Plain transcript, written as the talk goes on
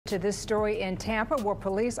to this story in Tampa, where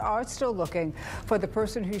police are still looking for the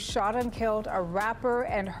person who shot and killed a rapper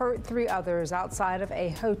and hurt 3 others outside of a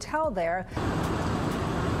hotel there.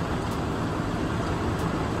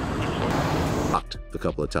 A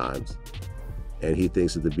couple of times, and he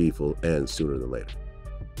thinks that the beef will end sooner than later.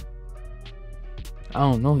 I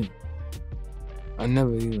don't know him. I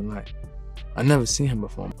never seen him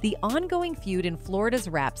before. The ongoing feud in Florida's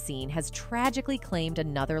rap scene has tragically claimed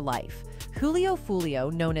another life. Julio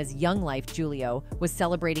Foolio, known as Young Life Julio, was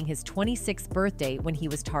celebrating his 26th birthday when he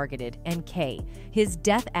was targeted, and his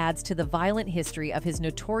death adds to the violent history of his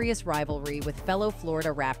notorious rivalry with fellow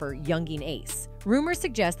Florida rapper Yungeen Ace. Rumors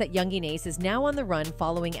suggest that Yungeen Ace is now on the run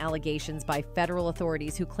following allegations by federal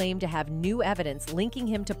authorities who claim to have new evidence linking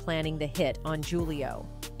him to planning the hit on Julio.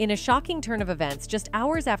 In a shocking turn of events, just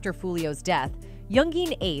hours after Foolio's death,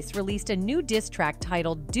 Yungeen Ace released a new diss track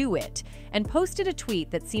titled "Do It" and posted a tweet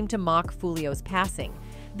that seemed to mock Foolio's passing.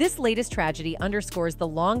 This latest tragedy underscores the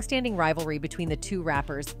long-standing rivalry between the two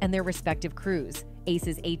rappers and their respective crews,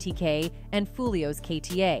 Ace's ATK and Foolio's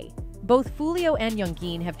KTA. Both Foolio and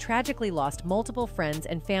Yungeen have tragically lost multiple friends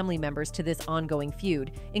and family members to this ongoing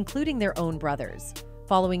feud, including their own brothers.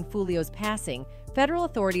 Following Foolio's passing, federal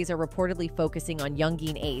authorities are reportedly focusing on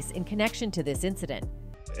Yungeen Ace in connection to this incident.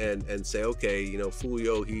 And say, okay, you know,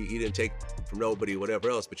 Foolio, he didn't take from nobody, whatever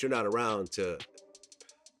else, but you're not around to,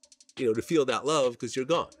 you know, to feel that love because you're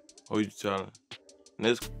gone. Oh, you telling?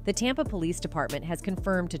 The Tampa Police Department has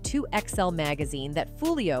confirmed to 2XL magazine that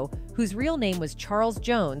Foolio, whose real name was Charles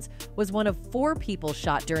Jones, was one of 4 people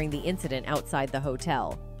shot during the incident outside the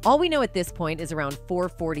hotel. All we know at this point is around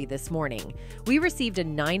 4:40 this morning. We received a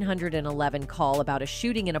 911 call about a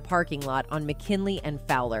shooting in a parking lot on McKinley and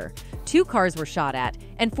Fowler. 2 cars were shot at,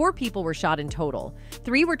 and 4 people were shot in total.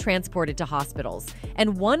 3 were transported to hospitals,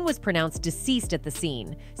 and 1 was pronounced deceased at the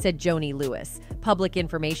scene, said Joni Lewis, Public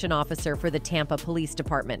Information Officer for the Tampa Police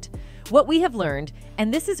Department. What we have learned,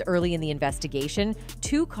 and this is early in the investigation,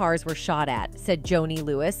 2 cars were shot at, said Joni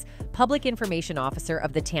Lewis, Public Information Officer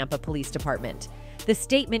of the Tampa Police Department. The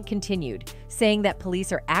statement continued, saying that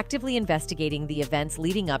police are actively investigating the events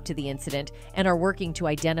leading up to the incident and are working to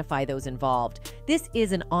identify those involved. This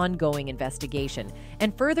is an ongoing investigation,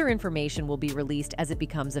 and further information will be released as it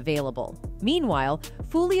becomes available. Meanwhile,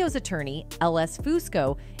 Foolio's attorney, L.S.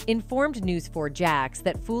 Fusco, informed News 4 Jax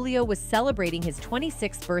that Foolio was celebrating his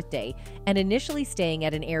 26th birthday and initially staying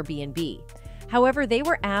at an Airbnb. However, they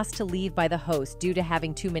were asked to leave by the host due to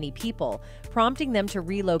having too many people, prompting them to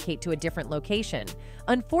relocate to a different location.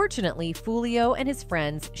 Unfortunately, Foolio and his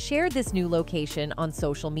friends shared this new location on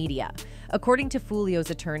social media. According to Foolio's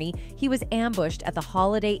attorney, he was ambushed at the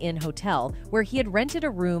Holiday Inn Hotel, where he had rented a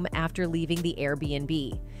room after leaving the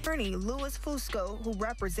Airbnb. Attorney Louis Fusco, who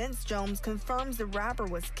represents Jones, confirms the rapper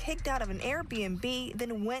was kicked out of an Airbnb,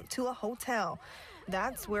 then went to a hotel.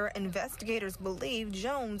 That's where investigators believe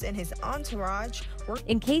Jones and his entourage were.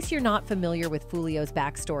 In case you're not familiar with Foolio's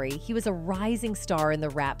backstory, he was a rising star in the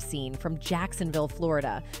rap scene from Jacksonville,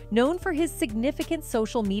 Florida, known for his significant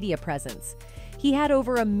social media presence. He had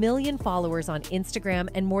over 1 million followers on Instagram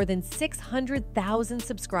and more than 600,000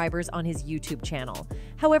 subscribers on his YouTube channel.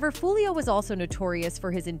 However, Foolio was also notorious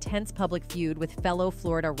for his intense public feud with fellow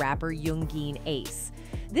Florida rapper Yungeen Ace.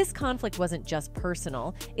 This conflict wasn't just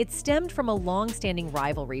personal, it stemmed from a long-standing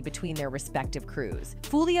rivalry between their respective crews,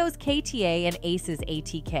 Foolio's KTA and Ace's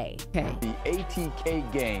ATK. The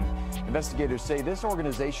ATK gang, investigators say this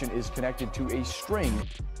organization is connected to a string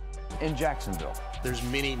in Jacksonville. There's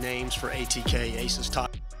many names for ATK. Ace's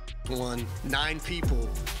top one, 9 people.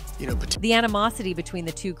 The animosity between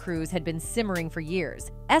the two crews had been simmering for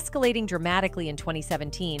years, escalating dramatically in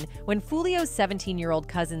 2017 when Foolio's 17-year-old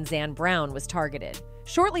cousin Zan Brown was targeted.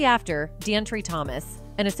 Shortly after, Deantre Thomas,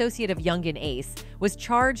 an associate of Yungeen Ace, was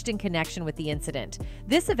charged in connection with the incident.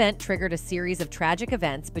 This event triggered a series of tragic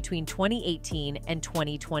events between 2018 and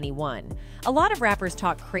 2021. A lot of rappers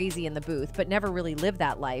talk crazy in the booth but never really live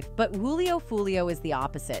that life, but Julio Foolio is the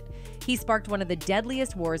opposite. He sparked one of the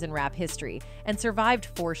deadliest wars in rap history and survived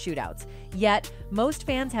 4 shootouts. Yet, most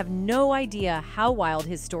fans have no idea how wild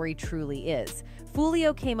his story truly is.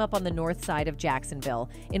 Foolio came up on the north side of Jacksonville,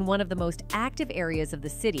 in one of the most active areas of the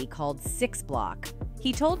city called 6 Block.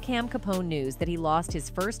 He told Cam Capone News that he lost his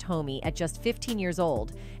first homie at just 15 years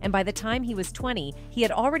old, and by the time he was 20, he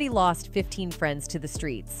had already lost 15 friends to the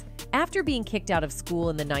streets. After being kicked out of school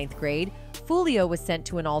in the 9th grade, Foolio was sent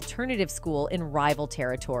to an alternative school in rival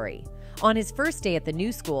territory. On his first day at the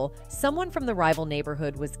new school, someone from the rival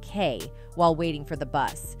neighborhood was Kay while waiting for the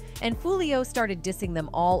bus, and Foolio started dissing them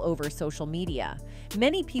all over social media.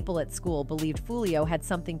 Many people at school believed Foolio had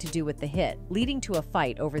something to do with the hit, leading to a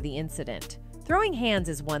fight over the incident. Throwing hands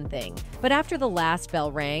is one thing, but after the last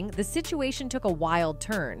bell rang, the situation took a wild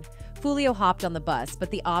turn. Foolio hopped on the bus, but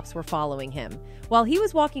the ops were following him. While he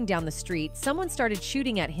was walking down the street, someone started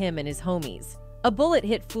shooting at him and his homies. A bullet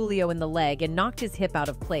hit Foolio in the leg and knocked his hip out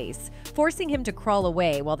of place, forcing him to crawl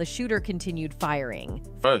away while the shooter continued firing.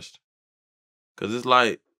 First, because it's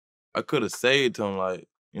like, I could have saved him, like,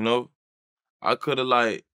 you know? I could have,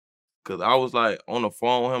 like, because I was, like, on the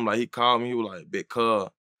phone with him, like, he called me, he was like, big cuz.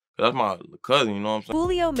 That's my cousin, you know what I'm saying?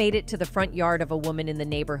 Foolio made it to the front yard of a woman in the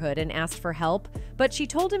neighborhood and asked for help, but she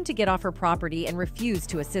told him to get off her property and refused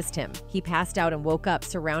to assist him. He passed out and woke up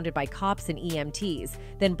surrounded by cops and EMTs,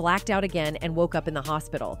 then blacked out again and woke up in the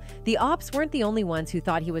hospital. The ops weren't the only ones who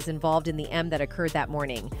thought he was involved in the M that occurred that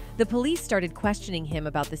morning. The police started questioning him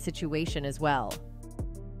about the situation as well.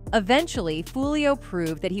 Eventually, Foolio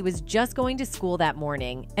proved that he was just going to school that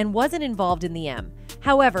morning and wasn't involved in the M.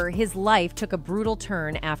 However, his life took a brutal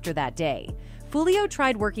turn after that day. Foolio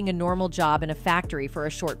tried working a normal job in a factory for a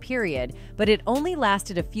short period, but it only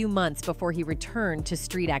lasted a few months before he returned to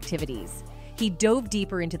street activities. He dove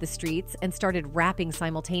deeper into the streets and started rapping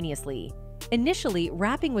simultaneously. Initially,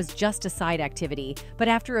 rapping was just a side activity, but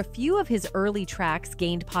after a few of his early tracks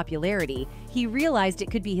gained popularity, he realized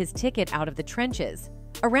it could be his ticket out of the trenches.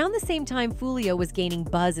 Around the same time Foolio was gaining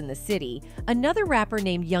buzz in the city, another rapper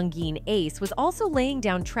named Yungeen Ace was also laying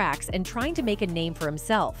down tracks and trying to make a name for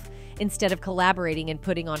himself. Instead of collaborating and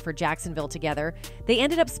putting on for Jacksonville together, they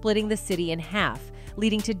ended up splitting the city in half,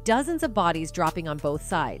 leading to dozens of bodies dropping on both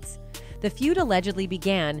sides. The feud allegedly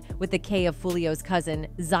began with the K of Foolio's cousin,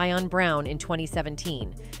 Zion Brown, in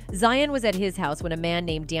 2017. Zion was at his house when a man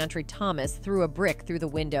named D'Antre Thomas threw a brick through the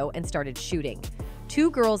window and started shooting. 2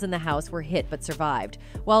 girls in the house were hit but survived,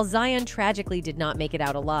 while Zion tragically did not make it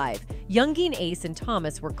out alive. Yungeen Ace and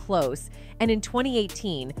Thomas were close, and in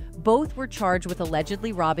 2018, both were charged with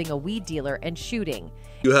allegedly robbing a weed dealer and shooting.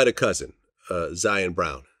 You had a cousin, Zion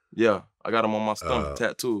Brown. Yeah, I got him on my stomach,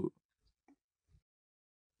 tattooed.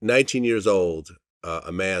 19 years old,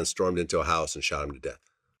 a man stormed into a house and shot him to death.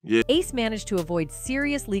 Yeah. Ace managed to avoid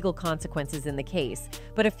serious legal consequences in the case,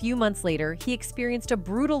 but a few months later, he experienced a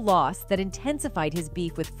brutal loss that intensified his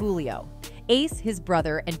beef with Foolio. Ace, his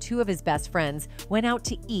brother, and 2 of his best friends went out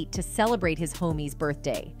to eat to celebrate his homie's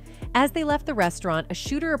birthday. As they left the restaurant, a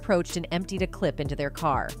shooter approached and emptied a clip into their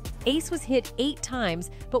car. Ace was hit 8 times,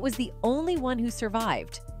 but was the only one who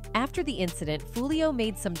survived. After the incident, Foolio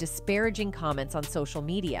made some disparaging comments on social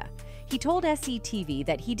media. He told SCTV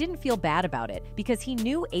that he didn't feel bad about it because he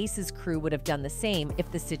knew Ace's crew would have done the same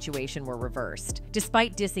if the situation were reversed.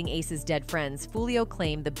 Despite dissing Ace's dead friends, Foolio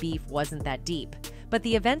claimed the beef wasn't that deep, but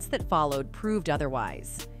the events that followed proved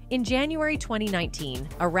otherwise. In January 2019,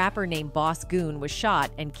 a rapper named Boss Goon was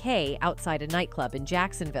shot and K outside a nightclub in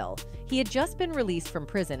Jacksonville. He had just been released from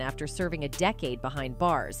prison after serving a decade behind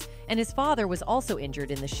bars, and his father was also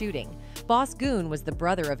injured in the shooting. Boss Goon was the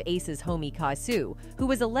brother of Ace's homie Kasu, who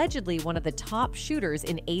was allegedly one of the top shooters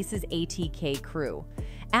in Ace's ATK crew.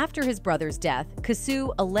 After his brother's death,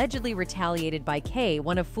 Kasu allegedly retaliated by K,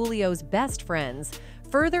 one of Foolio's best friends,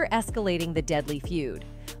 further escalating the deadly feud.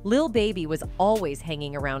 Lil Baby was always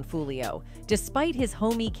hanging around Foolio, despite his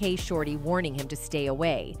homie K Shorty warning him to stay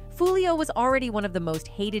away. Foolio was already one of the most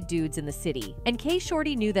hated dudes in the city, and K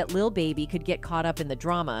Shorty knew that Lil Baby could get caught up in the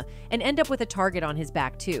drama and end up with a target on his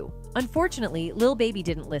back too. Unfortunately, Lil Baby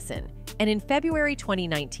didn't listen, and in February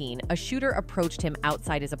 2019, a shooter approached him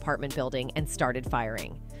outside his apartment building and started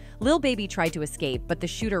firing. Lil Baby tried to escape, but the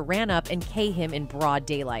shooter ran up and K'd him in broad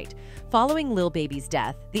daylight. Following Lil Baby's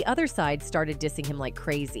death, the other side started dissing him like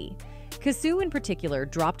crazy. Kasu in particular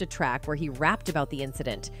dropped a track where he rapped about the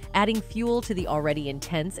incident, adding fuel to the already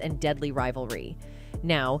intense and deadly rivalry.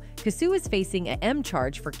 Now, Kasu is facing a M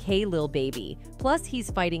charge for K Lil Baby, plus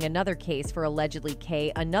he's fighting another case for allegedly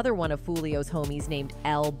K another one of Foolio's homies named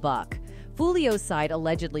L Buck. Foolio's side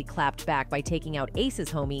allegedly clapped back by taking out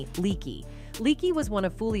Ace's homie, Leaky. Leaky was one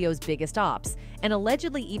of Foolio's biggest ops, and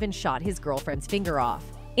allegedly even shot his girlfriend's finger off.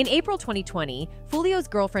 In April 2020, Foolio's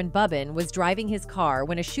girlfriend Bubbin was driving his car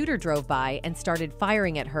when a shooter drove by and started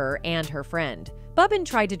firing at her and her friend. Bubbin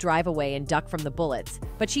tried to drive away and duck from the bullets,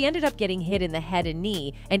 but she ended up getting hit in the head and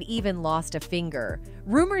knee and even lost a finger.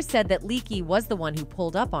 Rumors said that Leaky was the one who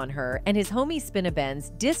pulled up on her, and his homie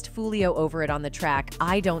Spinabenz dissed Foolio over it on the track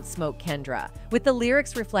I Don't Smoke Kendra, with the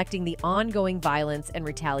lyrics reflecting the ongoing violence and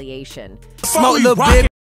retaliation.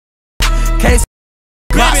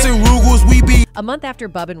 A month after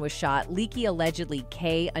Bubbin was shot, Leaky allegedly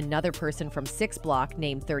K another person from 6 Block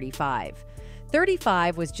named 35.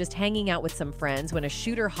 35 was just hanging out with some friends when a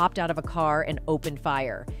shooter hopped out of a car and opened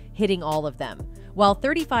fire, hitting all of them. While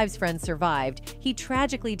 35's friends survived, he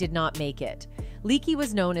tragically did not make it. Leakey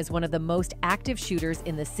was known as one of the most active shooters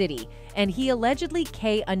in the city, and he allegedly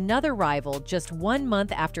K'd another rival just 1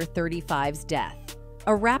 month after 35's death.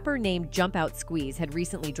 A rapper named Jump Out Squeeze had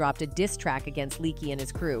recently dropped a diss track against Leakey and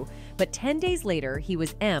his crew, but 10 days later, he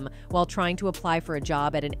was M while trying to apply for a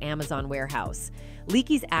job at an Amazon warehouse.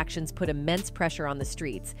 Leakey's actions put immense pressure on the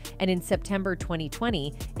streets, and in September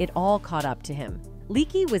 2020, it all caught up to him.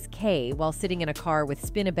 Leakey was K while sitting in a car with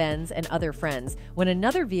Spin-a-Benz and other friends when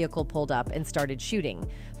another vehicle pulled up and started shooting.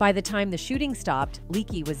 By the time the shooting stopped,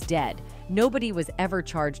 Leakey was dead. Nobody was ever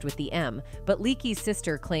charged with the M, but Leakey's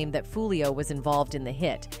sister claimed that Foolio was involved in the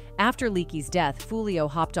hit. After Leakey's death, Foolio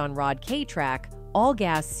hopped on Rod K track, All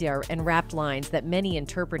Gas Sir, and rapped lines that many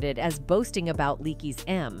interpreted as boasting about Leakey's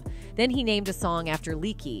M. Then he named a song after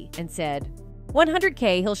Leakey and said,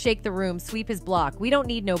 100K, he'll shake the room, sweep his block, we don't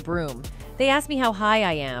need no broom. They ask me how high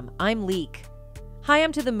I am, I'm Leak. High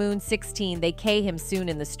I'm to the moon 16, they K him soon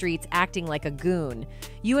in the streets, acting like a goon.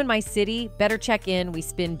 You in my city, better check in, we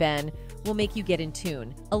spin Ben, we'll make you get in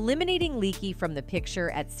tune. Eliminating Leakey from the picture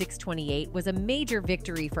at 628 was a major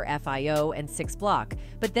victory for FIO and 6 Block,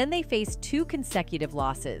 but then they faced 2 consecutive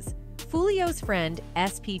losses. Foolio's friend,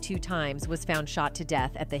 SP2 was found shot to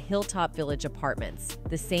death at the Hilltop Village Apartments,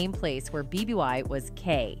 the same place where BBY was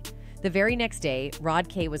K. The very next day, Rod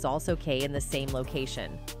K was also K in the same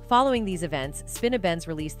location. Following these events, Spin-a-Benz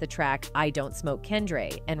released the track I Don't Smoke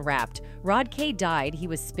Kendre and rapped, Rod K died, he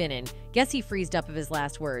was spinnin', guess he freezed up of his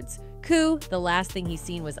last words. Coo, the last thing he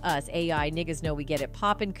seen was us, AI, niggas know we get it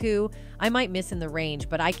poppin' coo. I might miss in the range,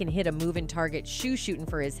 but I can hit a moving target, shoe shootin'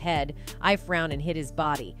 for his head. I frown and hit his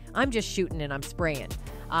body. I'm just shootin' and I'm sprayin'.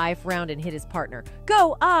 I frowned and hit his partner.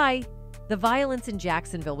 Go, I! The violence in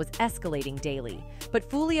Jacksonville was escalating daily, but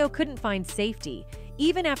Foolio couldn't find safety,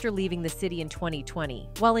 even after leaving the city in 2020.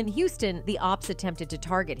 While in Houston, the ops attempted to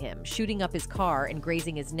target him, shooting up his car and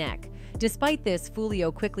grazing his neck. Despite this,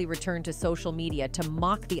 Foolio quickly returned to social media to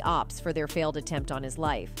mock the ops for their failed attempt on his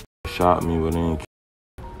life. Shot me with an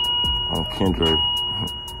on Kendrick.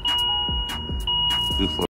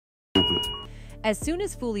 Just so stupid. As soon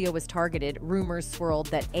as Foolio was targeted, rumors swirled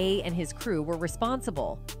that A and his crew were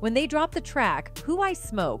responsible. When they dropped the track, Who I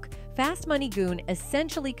Smoke, Fast Money Goon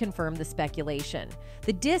essentially confirmed the speculation.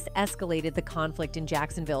 The diss escalated the conflict in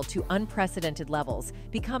Jacksonville to unprecedented levels,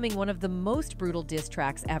 becoming one of the most brutal diss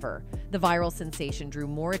tracks ever. The viral sensation drew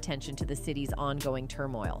more attention to the city's ongoing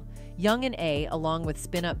turmoil. Young and A, along with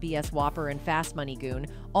Spin Up BS Whopper and Fast Money Goon,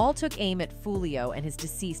 all took aim at Foolio and his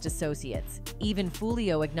deceased associates. Even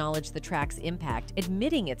Foolio acknowledged the track's impact,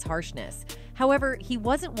 admitting its harshness. However, he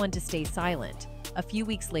wasn't one to stay silent. A few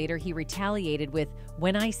weeks later, he retaliated with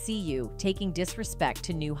When I See You, taking disrespect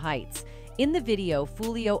to new heights. In the video,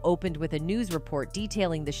 Foolio opened with a news report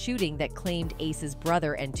detailing the shooting that claimed Ace's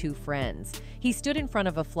brother and 2 friends. He stood in front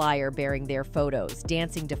of a flyer bearing their photos,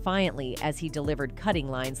 dancing defiantly as he delivered cutting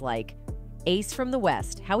lines like, Ace from the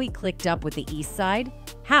West, how he clicked up with the East Side?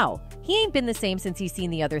 How? He ain't been the same since he's seen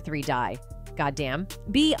the other 3 die. Goddamn.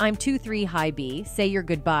 B, I'm 2-3 high B. Say your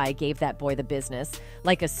goodbye gave that boy the business.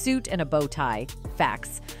 Like a suit and a bow tie.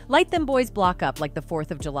 Facts. Light them boys block up like the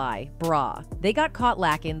 4th of July. Brah. They got caught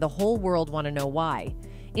lacking, the whole world want to know why.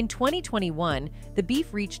 In 2021, the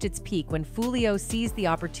beef reached its peak when Foolio seized the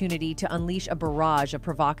opportunity to unleash a barrage of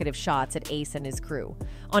provocative shots at Ace and his crew.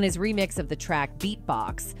 On his remix of the track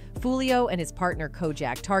Beatbox, Foolio and his partner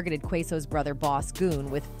Kojak targeted Queso's brother Boss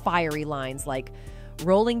Goon with fiery lines like,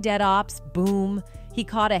 Rolling dead ops, boom. He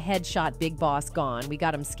caught a headshot, big boss gone. We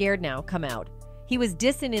got him scared now, come out. He was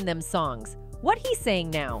dissing in them songs. What he saying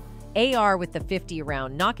now? AR with the 50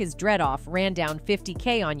 round, knock his dread off, ran down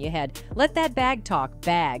 50K on your head. Let that bag talk,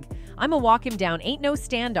 bag. I'ma walk him down, ain't no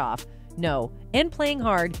standoff. No, and playing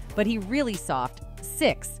hard, but he really soft.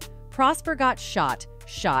 6. Prosper got shot.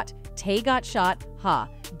 Tay got shot, ha.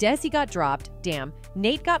 Desi got dropped, damn.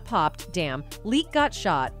 Nate got popped, damn. Leak got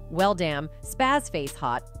shot, well damn. Spaz face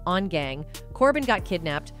hot, on gang. Corbin got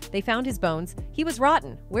kidnapped, they found his bones. He was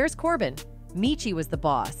rotten, where's Corbin? Michi was the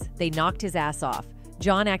boss, they knocked his ass off.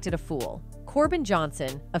 John acted a fool. Corbin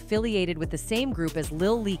Johnson, affiliated with the same group as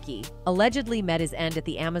Lil Leakey, allegedly met his end at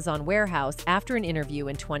the Amazon warehouse after an interview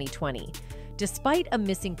in 2020. Despite a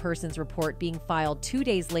missing persons report being filed 2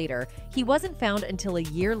 days later, he wasn't found until a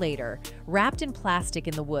year later, wrapped in plastic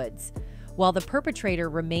in the woods. While the perpetrator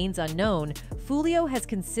remains unknown, Foolio has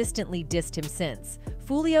consistently dissed him since.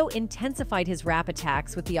 Foolio intensified his rap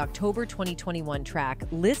attacks with the October 2021 track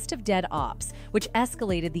List of Dead Ops, which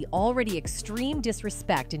escalated the already extreme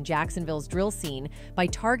disrespect in Jacksonville's drill scene by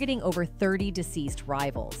targeting over 30 deceased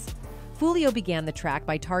rivals. Foolio began the track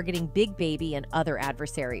by targeting Big Baby and other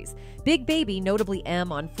adversaries. Big Baby, notably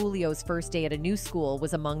M on Foolio's first day at a new school,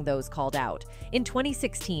 was among those called out. In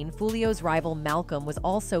 2016, Foolio's rival Malcolm was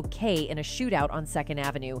also K in a shootout on 2nd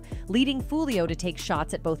Avenue, leading Foolio to take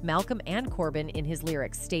shots at both Malcolm and Corbin in his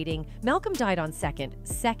lyrics, stating, "Malcolm died on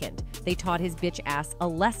 2nd. They taught his bitch ass a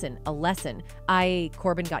lesson.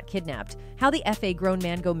 Corbin got kidnapped. How the F a grown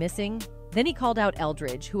man go missing?" Then he called out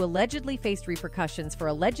Eldridge, who allegedly faced repercussions for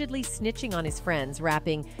allegedly snitching on his friends,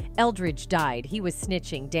 rapping, "Eldridge died. He was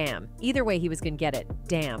snitching. Damn. Either way, he was gonna get it.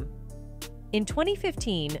 Damn." In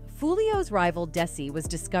 2015, Foolio's rival Desi was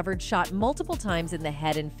discovered shot multiple times in the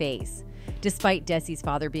head and face. Despite Desi's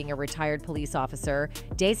father being a retired police officer,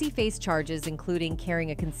 Desi faced charges including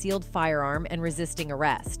carrying a concealed firearm and resisting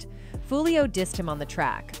arrest. Foolio dissed him on the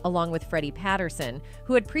track, along with Freddie Patterson,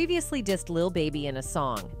 who had previously dissed Lil Baby in a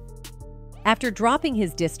song. After dropping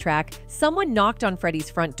his diss track, someone knocked on Freddie's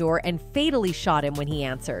front door and fatally shot him when he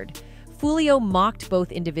answered. Foolio mocked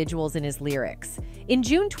both individuals in his lyrics. In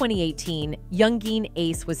June 2018, Yungeen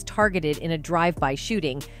Ace was targeted in a drive-by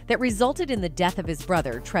shooting that resulted in the death of his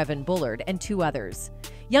brother, Trevin Bullard, and 2 others.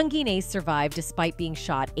 Yungeen Ace survived despite being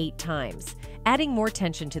shot 8 times. Adding more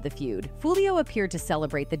tension to the feud, Foolio appeared to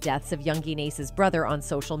celebrate the deaths of Yungeen Ace's brother on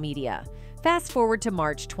social media. Fast forward to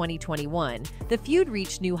March 2021, the feud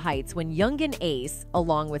reached new heights when Yungeen Ace,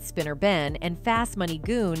 along with Spinner Ben and Fast Money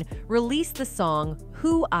Goon, released the song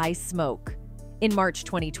Who I Smoke. In March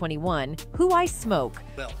 2021, Who I Smoke.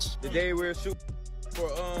 Belts. The day we're shooting for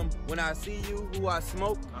When I See You, Who I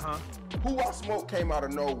Smoke. Who I Smoke came out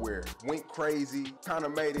of nowhere, went crazy, kind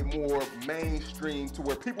of made it more mainstream to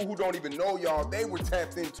where people who don't even know y'all, they were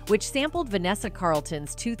tapped into. Which sampled Vanessa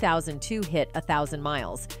Carlton's 2002 hit 1,000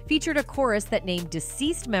 Miles, featured a chorus that named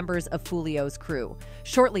deceased members of Foolio's crew.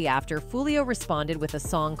 Shortly after, Foolio responded with a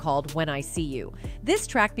song called When I See You. This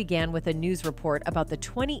track began with a news report about the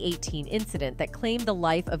 2018 incident that claimed the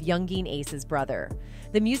life of Yungeen Ace's brother.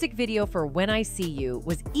 The music video for When I See You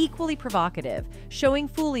was equally provocative, showing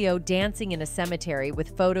Foolio dancing in a cemetery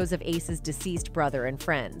with photos of Ace's deceased brother and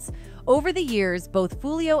friends. Over the years, both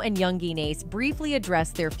Foolio and Yungeen Ace briefly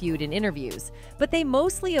addressed their feud in interviews, but they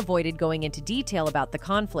mostly avoided going into detail about the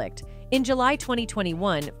conflict. In July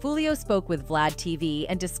 2021, Foolio spoke with Vlad TV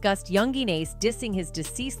and discussed Yungeen Ace dissing his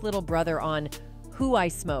deceased little brother on Who I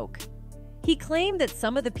Smoke. He claimed that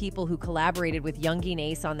some of the people who collaborated with Yungeen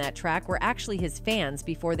Ace on that track were actually his fans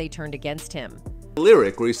before they turned against him.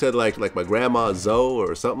 Lyric where he said like my grandma Zoe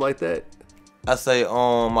or something like that. I say,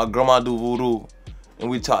 my grandma do voodoo, and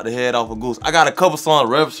we chop the head off a goose. I got a couple songs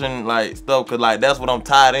referencing like stuff, cause like that's what I'm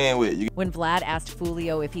tied in with. When Vlad asked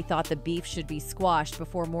Foolio if he thought the beef should be squashed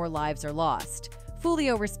before more lives are lost,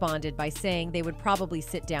 Foolio responded by saying they would probably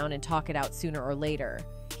sit down and talk it out sooner or later.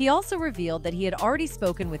 He also revealed that he had already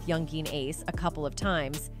spoken with Yungeen Ace a couple of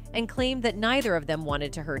times and claimed that neither of them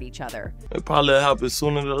wanted to hurt each other. It probably happen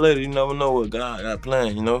sooner than later. You never know what God got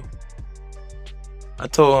planned, you know? I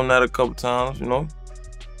told him that a couple times, you know?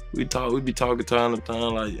 We be talking time to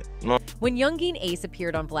time, like, you know? When Yungeen Ace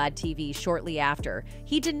appeared on Vlad TV shortly after,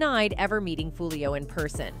 he denied ever meeting Foolio in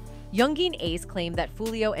person. Yungeen Ace claimed that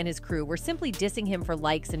Foolio and his crew were simply dissing him for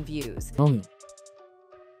likes and views.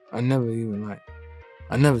 I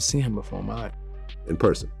never seen him before in my life. In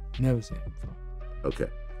person? Never seen him before.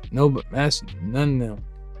 Okay. No, but that's none of them.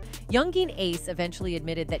 Yungeen Ace eventually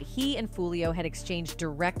admitted that he and Foolio had exchanged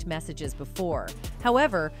direct messages before.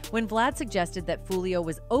 However, when Vlad suggested that Foolio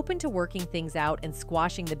was open to working things out and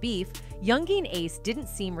squashing the beef, Yungeen Ace didn't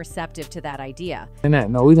seem receptive to that idea. And that,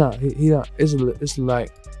 no, we don't. He don't. It's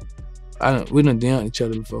like we done DM'd each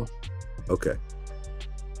other before. Okay.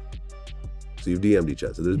 So you've DM'd each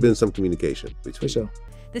other. So there's been some communication between. For sure.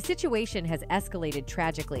 The situation has escalated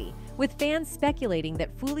tragically, with fans speculating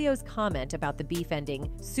that Foolio's comment about the beef ending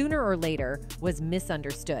sooner or later was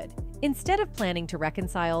misunderstood. Instead of planning to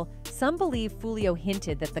reconcile, some believe Foolio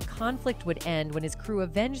hinted that the conflict would end when his crew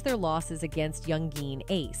avenged their losses against Yungeen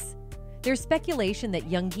Ace. There's speculation that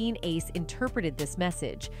Yungeen Ace interpreted this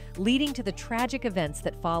message, leading to the tragic events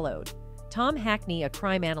that followed. Tom Hackney, a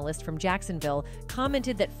crime analyst from Jacksonville,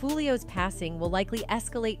 commented that Foolio's passing will likely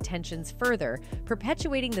escalate tensions further,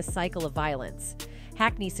 perpetuating the cycle of violence.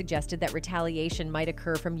 Hackney suggested that retaliation might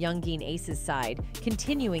occur from Yungeen Ace's side,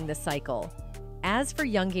 continuing the cycle. As for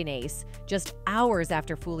Yungeen Ace, just hours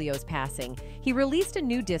after Foolio's passing, he released a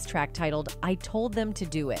new diss track titled I Told Them to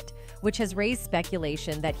Do It, which has raised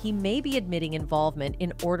speculation that he may be admitting involvement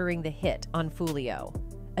in ordering the hit on Foolio.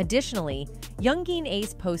 Additionally, Yungeen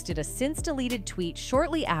Ace posted a since-deleted tweet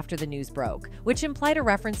shortly after the news broke, which implied a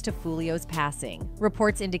reference to Foolio's passing.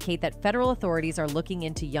 Reports indicate that federal authorities are looking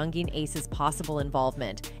into Yungeen Ace's possible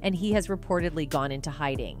involvement, and he has reportedly gone into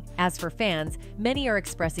hiding. As for fans, many are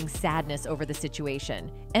expressing sadness over the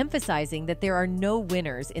situation, emphasizing that there are no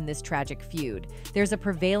winners in this tragic feud. There's a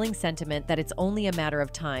prevailing sentiment that it's only a matter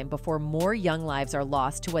of time before more young lives are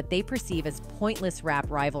lost to what they perceive as pointless rap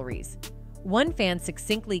rivalries. One fan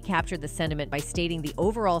succinctly captured the sentiment by stating the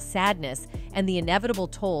overall sadness and the inevitable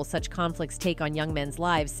toll such conflicts take on young men's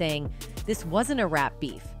lives, saying, "This wasn't a rap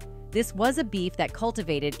beef. This was a beef that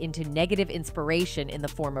cultivated into negative inspiration in the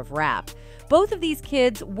form of rap. Both of these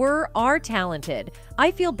kids are talented. I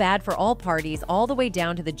feel bad for all parties, all the way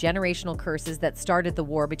down to the generational curses that started the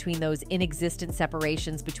war between those inexistent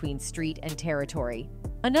separations between street and territory."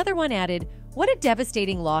 Another one added, "What a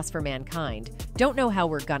devastating loss for mankind. Don't know how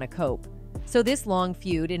we're gonna cope." So this long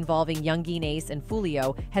feud involving Yungeen Ace and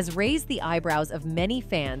Foolio has raised the eyebrows of many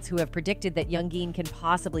fans who have predicted that Yungeen can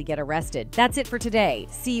possibly get arrested. That's it for today.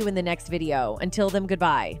 See you in the next video. Until then,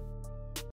 goodbye.